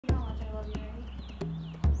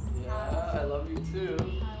love you too. I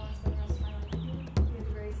want to spend the rest of my life with you. You're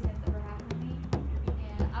the greatest thing that's ever happened to me.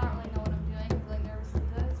 And I don't really know what I'm doing. I'm really nervous to do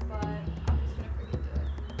this, but I'm just gonna freaking do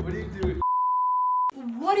it. What are you doing?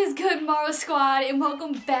 What is good, Marvel Squad, and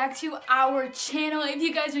welcome back to our channel. If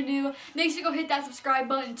you guys are new, make sure you go hit that subscribe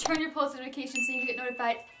button, turn your post notifications so you can get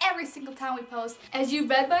notified every single time we post. As you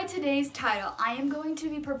read by today's title, I am going to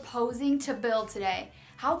be proposing to Bill today.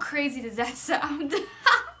 How crazy does that sound?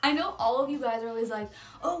 I know all of you guys are always like,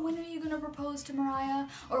 oh, when are you gonna propose to Mariah?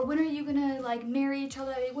 Or when are you gonna like marry each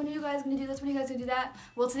other? When are you guys gonna do this? When are you guys gonna do that?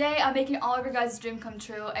 Well, today I'm making all of your guys' dream come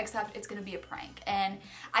true, except it's gonna be a prank. And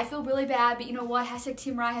I feel really bad, but you know what? Hashtag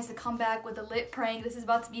Team Mariah has to come back with a lit prank. This is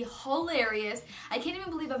about to be hilarious. I can't even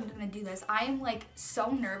believe I'm gonna do this. I am like so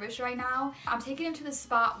nervous right now. I'm taking him to the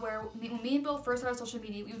spot where when me and Bill first started social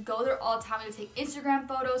media, we would go there all the time. We would take Instagram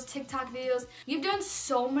photos, TikTok videos. We've done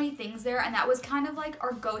so many things there, and that was kind of like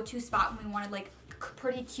our go-to spot when we wanted like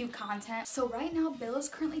pretty cute content. So right now Bill is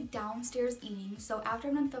currently downstairs eating, so after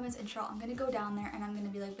I'm done filming this intro, I'm gonna go down there and I'm gonna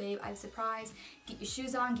be like, babe, I have a surprise, get your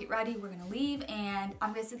shoes on, get ready, we're gonna leave, and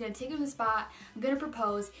I'm basically gonna take him to the spot. I'm gonna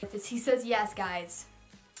propose. If he says yes, guys,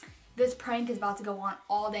 this prank is about to go on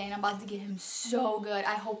all day and I'm about to get him so good.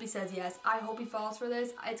 I hope he says yes. I hope he falls for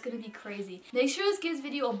this. It's gonna be crazy. Make sure to give this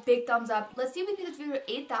video a big thumbs up. Let's see if we can get this video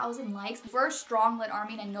to 8,000 likes. We're a strong lit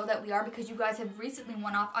army, and I know that we are because you guys have recently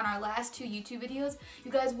went off on our last 2 YouTube videos.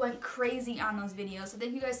 You guys went crazy on those videos. So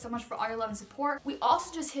thank you guys so much for all your love and support. We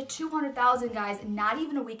also just hit 200,000 guys not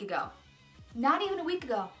even a week ago. Not even a week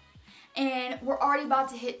ago. And we're already about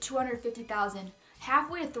to hit 250,000.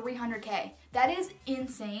 Halfway to 300K. That is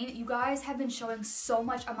insane. You guys have been showing so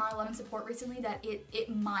much amount of love and support recently that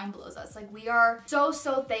it mind blows us. Like, we are so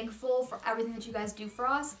thankful for everything that you guys do for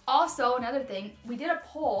us. Also, another thing, we did a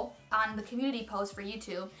poll on the community post for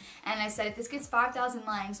YouTube, and I said if this gets 5,000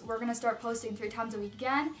 likes, we're gonna start posting 3 times a week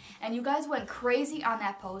again. And you guys went crazy on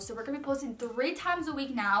that post, so we're gonna be posting 3 times a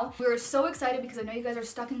week now. We're so excited because I know you guys are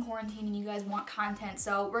stuck in quarantine and you guys want content,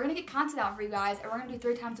 so we're gonna get content out for you guys, and we're gonna do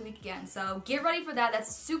 3 times a week again. So get ready for that.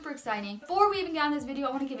 That's super exciting. Before we even get on this video, I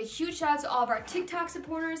want to give a huge shout out to all of our TikTok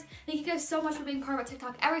supporters. Thank you guys so much for being part of our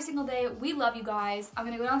TikTok every single day. We love you guys. I'm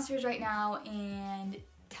gonna go downstairs right now and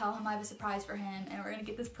tell him I have a surprise for him, and we're gonna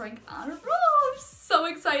get this prank on a roll. I'm so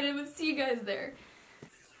excited. We'll see you guys there.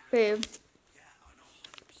 Babe.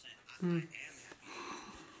 I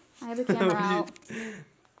have a camera out.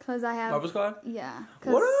 Cause I have Marvel Squad? Yeah.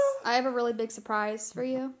 Cause I have a really big surprise for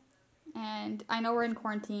you. And I know we're in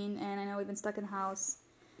quarantine, and I know we've been stuck in the house.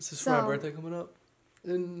 Is this for my birthday coming up?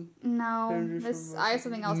 No, I have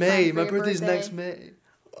something else. May. My birthday's next May.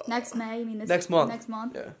 Next May? You mean this next month? Next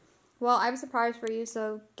month? Yeah. Well, I have a surprise for you,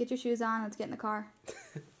 so get your shoes on. Let's get in the car.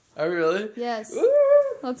 Are we really? Yes. Woo!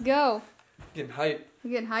 Let's go. Getting hyped. You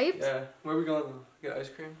getting hyped? Yeah. Where are we going? Get ice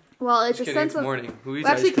cream? Well, it's just a sense of morning. Who eats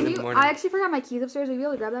actually, ice cream in the morning? I actually forgot my keys upstairs. Will you be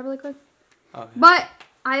able to grab that really quick? Oh, yeah. But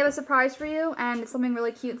I have a surprise for you, and it's something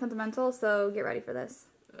really cute and sentimental, so get ready for this.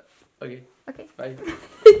 Okay. Okay. Bye.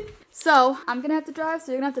 So, I'm gonna have to drive,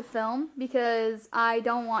 so you're gonna have to film, because I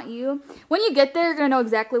don't want you. When you get there, you're gonna know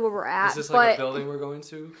exactly where we're at. Is this like a building we're going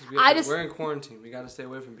to? Because we're in quarantine. We gotta stay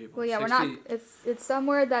away from people. Well, yeah, we're not. It's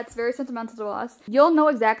somewhere that's very sentimental to us. You'll know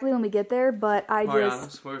exactly when we get there, but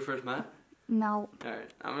Mariana's, where we first met? No. Alright,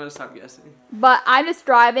 I'm gonna stop guessing. But I'm just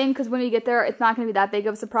driving, because when we get there, it's not gonna be that big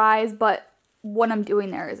of a surprise, but what I'm doing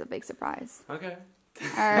there is a big surprise. Okay.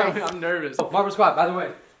 Alright. I'm nervous. Oh, Marvel Squad, by the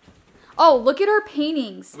way. Oh, look at our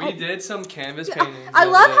paintings. We did some canvas paintings. I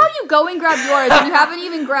love how you go and grab yours and you haven't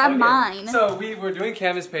even grabbed mine. So we were doing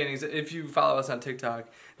canvas paintings. If you follow us on TikTok,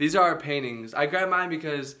 these are our paintings. I grabbed mine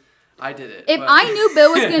because I did it. If I knew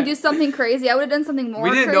Bill was going to do something crazy, I would have done something more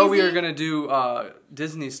crazy. We didn't know we were going to do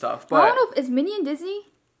Disney stuff. But I don't know, is Minnie in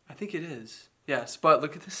Disney? I think it is. Yes, but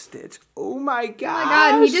look at the stitch. Oh my god. Oh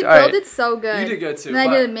my god, he did build it so good. You did good too. And I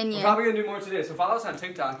did a minion. We're probably going to do more today, so follow us on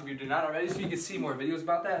TikTok if you do not already so you can see more videos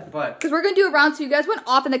about that. But because we're going to do a round 2. You guys went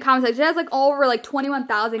off in the comment section. It has like over like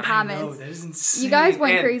 21,000 comments. I know, that is insane. You guys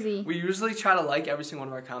went crazy. We usually try to like every single one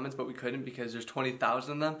of our comments, but we couldn't because there's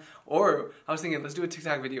 20,000 of them. Or I was thinking, let's do a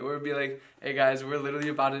TikTok video where it'd be like, hey guys, we're literally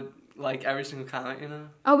about to like every single comment, you know?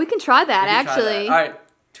 Oh, we can try that actually. All right.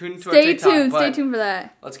 Tune to stay our TikTok, tuned. Stay tuned for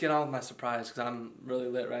that. Let's get on with my surprise because I'm really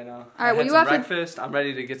lit right now. All right, well, you have breakfast. I'm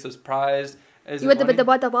ready to get surprised. Is it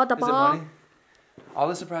money? All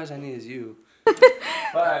the surprise I need is you.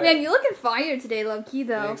 Man, you're looking fire today, low key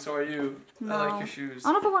though. Thanks, so are you. No. I like your shoes.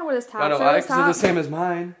 I don't know if I want to wear this top. I know why? Because they're the same as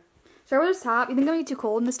mine. Should I wear this top? You think I'm gonna be too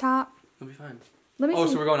cold in this top? It'll be fine. Let me see.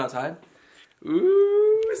 So we're going outside?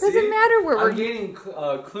 Ooh, doesn't matter where we're. I'm getting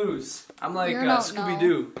clues. I'm like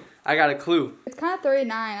Scooby-Doo. I got a clue. It's kind of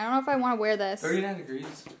 39. I don't know if I want to wear this. 39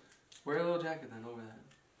 degrees. Wear a little jacket then over that.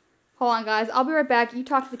 Hold on, guys. I'll be right back. You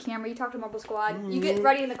talk to the camera. You talk to Marble Squad. You get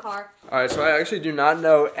ready in the car. Alright, so I actually do not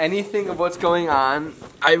know anything of what's going on.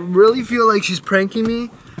 I really feel like she's pranking me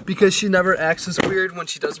because she never acts this weird when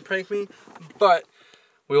she doesn't prank me. But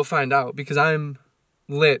we'll find out because I'm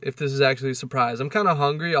lit if this is actually a surprise. I'm kind of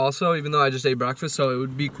hungry also, even though I just ate breakfast, so it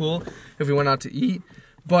would be cool if we went out to eat.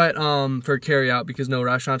 But for carry out because no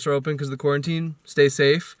restaurants are open because of the quarantine. Stay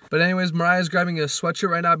safe. But anyways, Mariah's grabbing a sweatshirt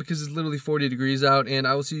right now because it's literally 40 degrees out, and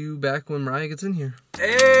I will see you back when Mariah gets in here.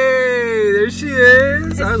 Hey, there she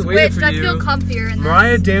is. I was waiting for you. I feel comfier in this.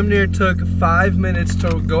 Mariah damn near took 5 minutes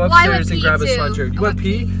to go upstairs and grab a sweatshirt. You went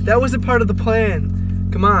pee? That wasn't part of the plan.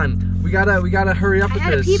 Come on. We gotta hurry up with this.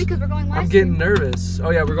 I had to pee because we're going live stream. I'm getting nervous.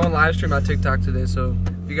 Oh yeah, we're going live stream on TikTok today, so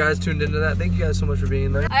if you guys tuned into that, thank you guys so much for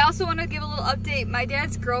being there. I also want to give a little update. My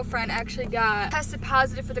dad's girlfriend actually got tested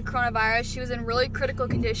positive for the coronavirus. She was in really critical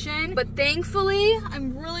condition, but thankfully,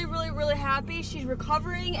 I'm really happy. She's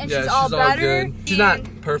recovering and she's all better. Good. She's not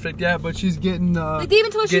perfect yet, but she's getting like they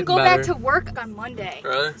even told her she can go back to work on Monday.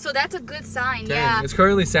 Really? So that's a good sign. Dang. Yeah. It's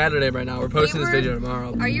currently Saturday right now. We're posting this video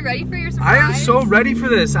tomorrow. Are you ready for your surprise? I am so ready for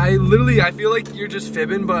this. I feel like you're just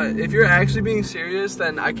fibbing, but if you're actually being serious,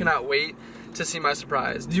 then I cannot wait to see my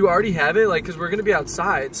surprise. Do you already have it? Like, cause we're gonna be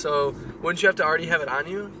outside, so wouldn't you have to already have it on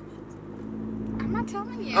you? I'm not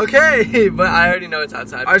telling you. Okay, but I already know it's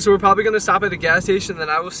outside. All right, so we're probably gonna stop at a gas station, then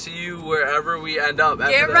I will see you wherever we end up.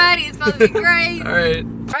 Get ready, it's about to be great. All right.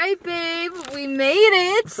 All right, babe, we made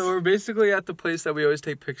it. So we're basically at the place that we always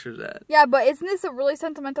take pictures at. Yeah, but isn't this a really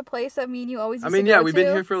sentimental place that me and you always used to yeah, go we've to?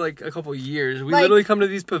 been here for like a couple years. We literally come to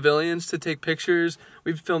these pavilions to take pictures.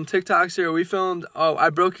 We've filmed TikToks here. We filmed, I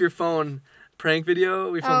broke your phone prank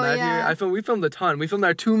video. We filmed here. We filmed a ton. We filmed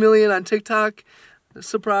our 2 million on TikTok.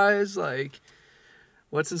 Surprise, like,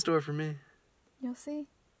 what's in store for me? You'll see.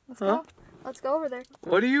 Let's go. Let's go over there.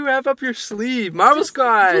 What do you have up your sleeve? Marble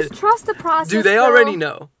Squad! Just trust the process. Do they already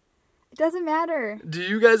know? It doesn't matter. Do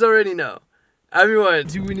you guys already know? Everyone,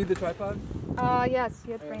 do we need the tripod? Yes,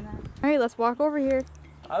 you have to bring that. All right, let's walk over here.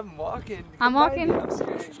 I'm walking. I'm walking. I'm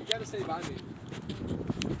scared. You gotta stay by me.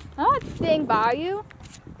 I'm not staying by you.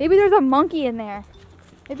 Maybe there's a monkey in there.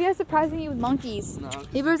 Maybe I'm surprising you with monkeys. No,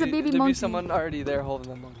 maybe there's a baby monkey. There'd be someone already there holding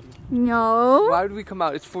the monkey. No. Why would we come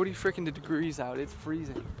out? It's 40 freaking degrees out. It's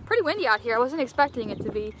freezing. Pretty windy out here. I wasn't expecting it to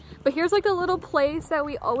be. But here's like the little place that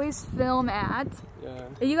we always film at. Yeah.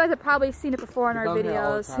 You guys have probably seen it before in our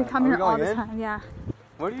videos. We come here all the time. Yeah.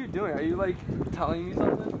 What are you doing? Are you like telling me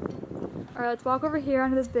something? All right, let's walk over here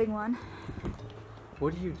onto this big one.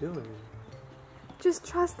 What are you doing? Just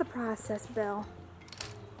trust the process, Bill.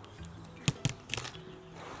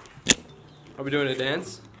 Are we doing a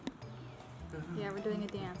dance? Yeah, we're doing a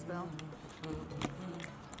dance, Bill.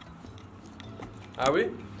 Are we?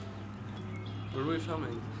 What are we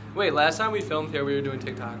filming? Wait, last time we filmed here, we were doing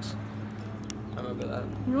TikToks. I remember that.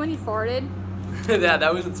 Remember when you farted? Yeah,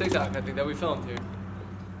 that was a TikTok, I think, that we filmed here.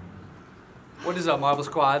 What is up, Marble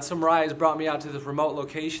Squad? So Mariah's brought me out to this remote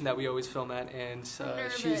location that we always film at, and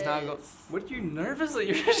she's now going. What are you nervous?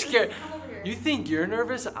 You're scared. Come over here. You think you're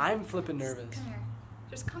nervous? I'm flipping nervous. Come here.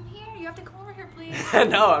 Just come here. You have to come over here, please.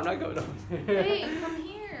 No, I'm not going over here. Hey, come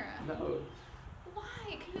here. No. Why?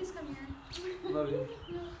 Can you just come here? Love you.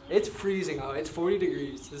 It's freezing out. It's 40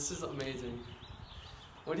 degrees. This is amazing.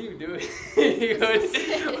 What are you doing?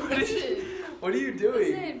 What are you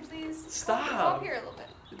doing? Listen, please. Stop. Come up here a little bit.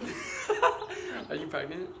 Are you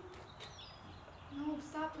pregnant? No,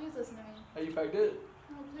 stop. Please listen to me. Are you pregnant?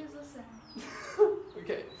 No, please listen.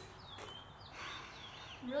 Okay.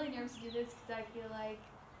 I'm really nervous to do this because I feel like,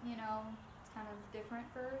 you know, it's kind of different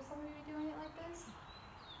for somebody to be doing it like this.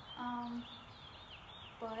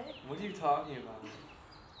 But... What are you talking about?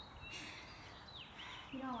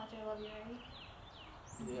 You know how much I love you, right?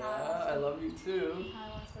 Yeah, I love you too. I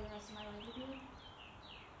want to spend the rest of my life with you.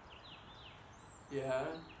 Yeah.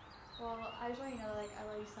 Well, I just want you to know, like, I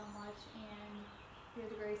love you so much, and you're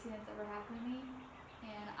the greatest thing that's ever happened to me.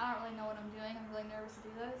 And I don't really know what I'm doing. I'm really nervous to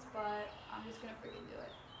do this, but I'm just gonna freaking do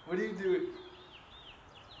it. What do you do?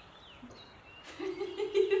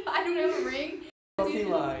 I don't have a ring. Fucking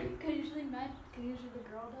lying. Cause usually the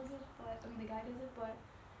girl does it, but the guy does it, but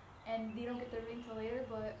and they don't get their ring till later,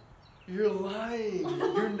 but. You're lying.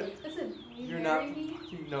 You're not. Listen, you're not. Me?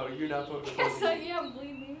 No, you're not putting. Yes, I am. Will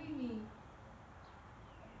you marry me?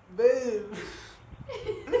 Babe.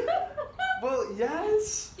 Well,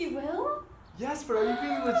 yes. You will? Yes, but are you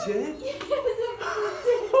being legit? Yes, I'm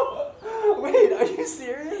legit. Wait, are you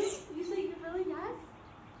serious? You say you're really yes?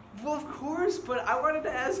 Well, of course, but I wanted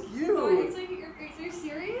to ask you. Oh, so you're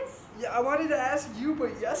serious? Yeah, I wanted to ask you,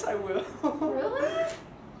 but yes, I will. Really?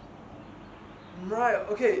 Right,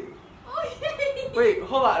 okay. Okay. Wait,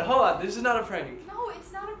 hold on. This is not a prank. No,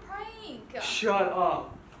 it's not a prank. Shut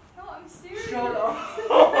up. No, I'm serious. Shut up.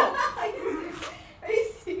 Are you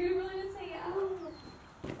serious? You really gonna say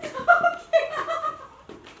yeah?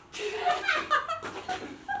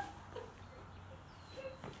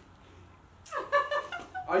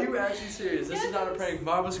 Are you actually serious? This Yes, is not a I'm prank.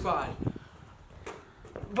 Marble Squad.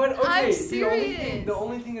 But okay, I'm the serious.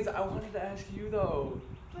 only thing is I wanted to ask you though.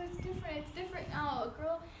 But it's different. It's different now,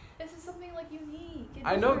 girl. This is something like unique. and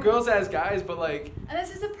I know different. girls ask guys, but like. And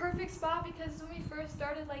this is a perfect spot because when we first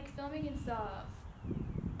started like filming and stuff.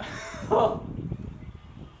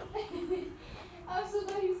 I'm so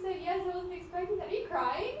glad you said yes. I wasn't expecting that. Are you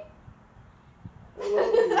crying? I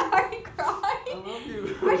love you. Are you crying? I love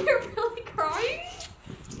you. Are you really crying?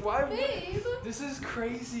 Why? Babe. This is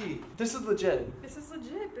crazy. This is legit. This is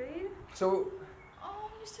legit, babe. So.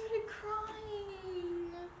 Oh, you started crying.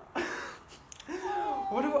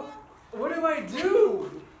 What do I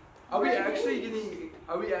do? Are we actually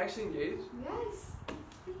engaged? Yes.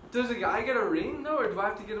 Does a guy get a ring? No, or do I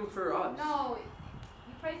have to get him for us? No.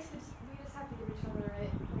 We just have to give each other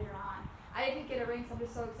it later on. I didn't get a ring, so I'm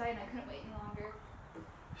just so excited I couldn't wait any longer.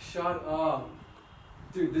 Shut up.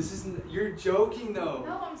 Dude, this isn't. You're joking though.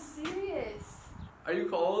 No, I'm serious. Are you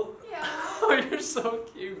cold? Yeah. Oh, you're so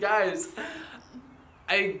cute. Guys,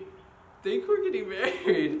 I think we're getting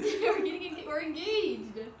married. We're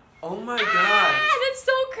engaged. Oh my Ah, gosh. that's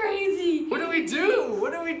so crazy. What do we do?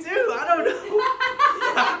 What do we do? I don't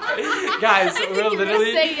know. Guys, I think you're gonna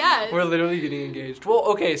say yes. we're literally getting engaged. Well,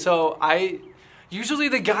 okay, so usually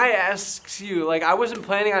the guy asks you, like I wasn't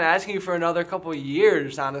planning on asking you for another couple of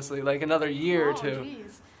years, honestly, like another year or two.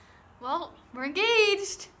 Geez. Well, we're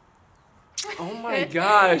engaged. Oh my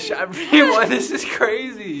gosh, everyone, this is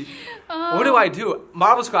crazy. What do I do?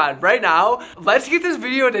 Marble Squad, right now, let's get this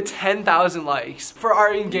video to 10,000 likes for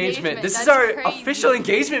our engagement. This is that's our crazy. official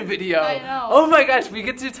engagement video. I know. Oh my gosh, we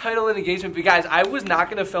get to title an engagement. But guys, I was not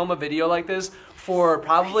going to film a video like this for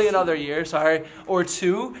probably another year, or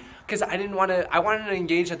two, because I wanted to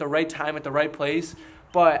engage at the right time, at the right place.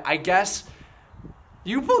 But I guess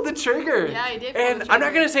you pulled the trigger. Yeah, I did pull And the I'm not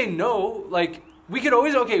trigger. going to say no, like, we could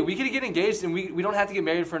get engaged and we don't have to get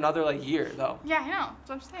married for another like year though. Yeah, I know. That's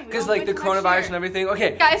what I'm saying. Because like the coronavirus and everything.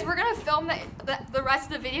 Okay. Guys, we're gonna film the rest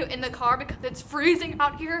of the video in the car because it's freezing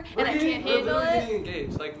out here and I can't handle We're it. getting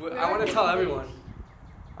engaged. Like I want to tell everyone.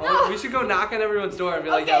 No. We should go knock on everyone's door and be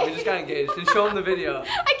like, yeah, we just got engaged, and show them the video.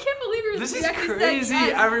 I can't believe you're. This is actually saying crazy,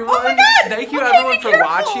 yes. everyone. Oh my God! Thank you Okay, everyone be for careful.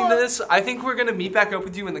 watching this. I think we're gonna meet back up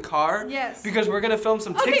with you in the car. Yes. Because we're gonna film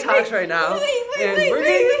some Okay, TikToks wait, right now. wait, We're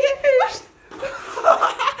getting engaged.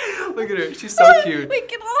 Look at her, she's so cute. Wait,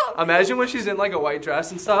 get off. Imagine when she's in like a white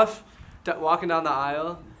dress and stuff, walking down the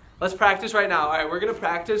aisle. Let's practice right now. All right, we're gonna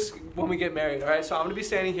practice when we get married. All right, so I'm gonna be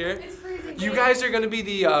standing here. It's freezing. You guys are gonna be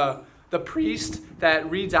the priest that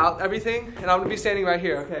reads out everything, and I'm gonna be standing right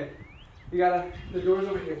here. Okay, the door's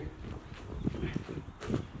over here.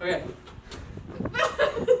 Okay.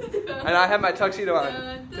 And I have my tuxedo on.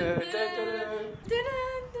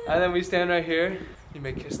 And then we stand right here. You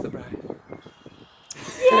may kiss the bride.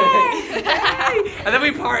 Yay! And then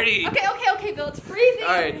we party. Okay, Bill, it's freezing. All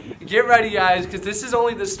right, get ready, guys, because this is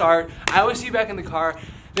only the start. I will see you back in the car.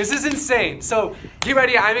 This is insane. So get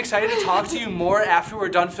ready. I'm excited to talk to you more after we're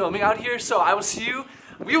done filming out here. So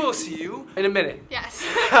we will see you in a minute. Yes.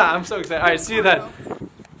 I'm so excited. All right, see you then.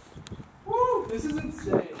 Woo, this is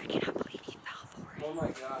insane. I cannot believe he fell for it. Oh my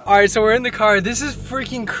God. All right, so we're in the car. This is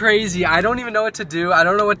freaking crazy. I don't even know what to do. I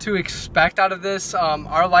don't know what to expect out of this.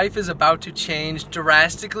 Our life is about to change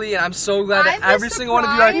drastically, and I'm so glad that every single one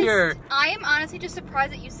of you are here. I am honestly just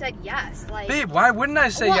surprised that you said yes. Like, Babe, why wouldn't I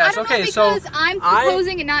say well, yes? I don't know, because I'm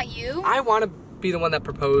proposing and not you. I want to be the one that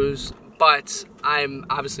proposed, but I'm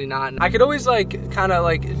obviously not. I could always kind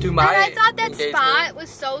of do my. And I thought that engagement. spot was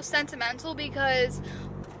so sentimental because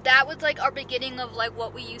that was like our beginning of like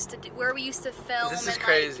what we used to do, where we used to film. This is and,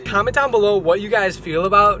 crazy. Comment down below what you guys feel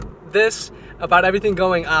about this, about everything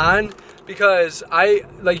going on, because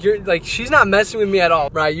she's not messing with me at all.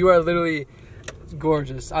 Right? You are literally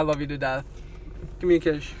gorgeous. I love you to death. Give me a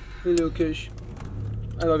kiss. Give me a little kiss.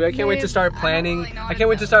 I love you. I can't wait to start planning. I can't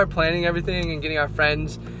wait to start planning everything and getting our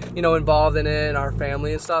friends, involved in it, and our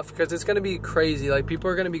family and stuff, because it's gonna be crazy. Like, people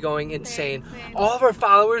are gonna be going insane. All of our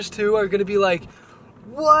followers too are gonna be like,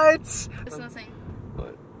 what? Listen.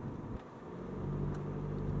 What?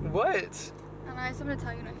 What? And I just want to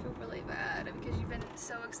tell you, and I feel really bad because you've been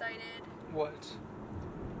so excited. What?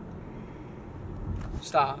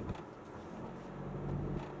 Stop.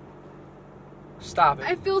 Stop it.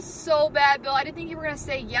 I feel so bad, Bill. I didn't think you were gonna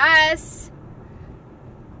say yes.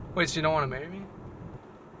 Wait, so you don't want to marry me?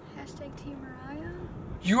 Hashtag Team Mariah.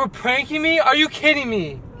 You were pranking me? Are you kidding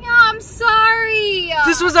me? Yeah, I'm sorry.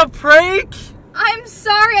 This was a prank? I'm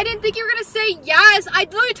sorry. I didn't think you were gonna say yes. I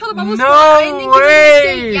literally told him I was No I didn't think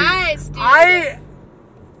way. you were gonna say yes, dude.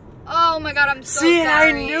 Oh my god, I'm so See, sorry.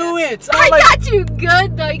 I knew it. I got you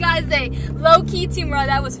good though. You gotta say, low key Team Mariah,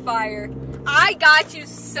 that was fire. I got you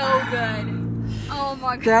so good. Oh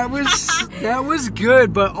my god. That was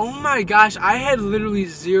good, but oh my gosh, I had literally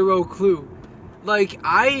zero clue. Like,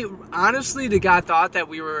 I honestly to God thought that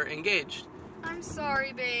we were engaged. I'm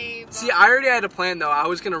sorry, babe. See, I already had a plan though. I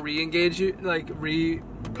was gonna re-engage you, like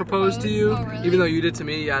re-propose to you, oh, really? even though you did to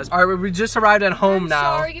me. Yes. All right, we just arrived at home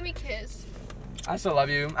now. Sorry, give me a kiss. I still love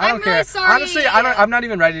you. I don't I'm care. really sorry. Honestly, I'm not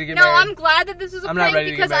even ready to get married. No, I'm glad that this was a I'm not prank ready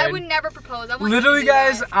to get because I married. would never propose. I want Literally, you to do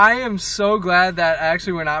guys, that. I am so glad that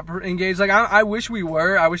actually we're not engaged. Like, I wish we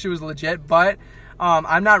were. I wish it was legit, but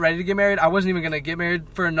I'm not ready to get married. I wasn't even gonna get married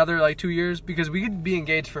for another like 2 years because we could be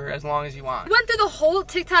engaged for as long as you want. He went through the whole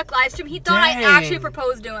TikTok live stream. He thought Dang. I actually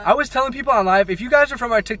proposed to him. I was telling people on live, if you guys are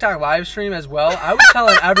from our TikTok live stream as well, I was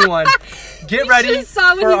telling everyone, get ready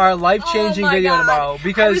for our life-changing video tomorrow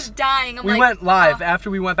because I was dying. we went live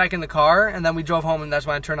after we went back in the car and then we drove home and that's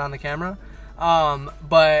when I turned on the camera.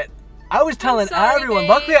 But I was telling everyone. babe.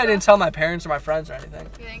 Luckily, I didn't tell my parents or my friends or anything.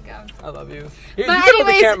 Thank God. I love you. Here, But you get on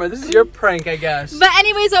the anyways- camera. This is your prank, I guess. But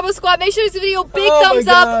anyways, Rebel Squad, make sure this video big Oh my thumbs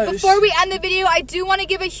up. gosh. Before we end the video, I do want to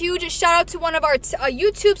give a huge shout out to one of our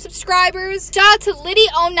YouTube subscribers. Shout out to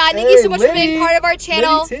Liddy09. Thank you so much for being part of our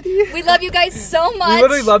channel. Liddy Titty. We love you guys so much. We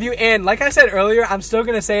literally love you, and like I said earlier, I'm still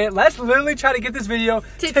gonna say it. Let's literally try to get this video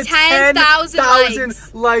To 10,000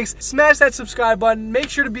 likes. Smash that subscribe button. Make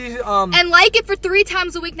sure to be And like it for 3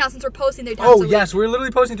 times a week now since we're posting 3 times Oh a week. yes, we're literally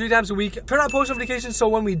posting 3 times a week. Turn on post notifications so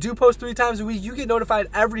when we do post 3 times a week, you get notified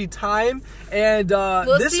every time. And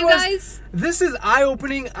this is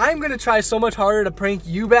eye-opening. I'm gonna try so much harder to prank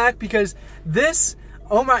you back because this.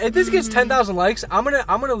 Oh my! If this gets 10,000 likes, I'm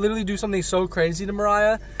gonna literally do something so crazy to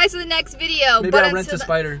Mariah. Guys, for the next video. Maybe I'll rent a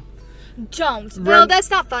spider. Don't. No,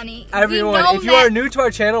 that's not funny. Everyone, if you are new to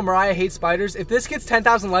our channel, Mariah hates spiders. If this gets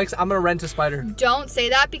 10,000 likes, I'm gonna rent a spider. Don't say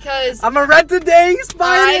that because I'm gonna rent a dang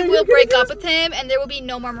spider. I will break up with him and there will be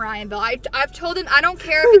no more Mariah and Bill. I've told him I don't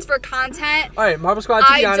care if it's for content. All right, Marble Squad.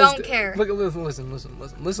 To be honest, don't care. Look,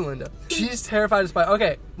 listen, Linda. She's terrified of spiders.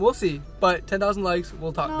 Okay, we'll see. But 10,000 likes,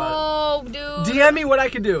 we'll talk about it. No, dude. DM me what I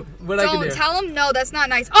can do. Don't tell him. No, that's not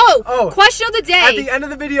nice. Oh, question of the day. At the end of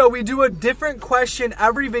the video, we do a different question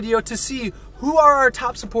every video to see who are our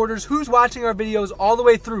top supporters, who's watching our videos all the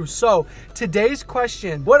way through. So, today's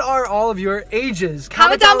question, what are all of your ages?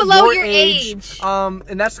 Comment down below your age.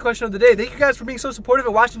 And that's the question of the day. Thank you guys for being so supportive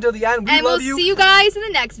and watching until the end. We love you. And we'll see you guys in the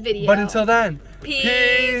next video. But until then,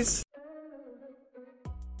 peace.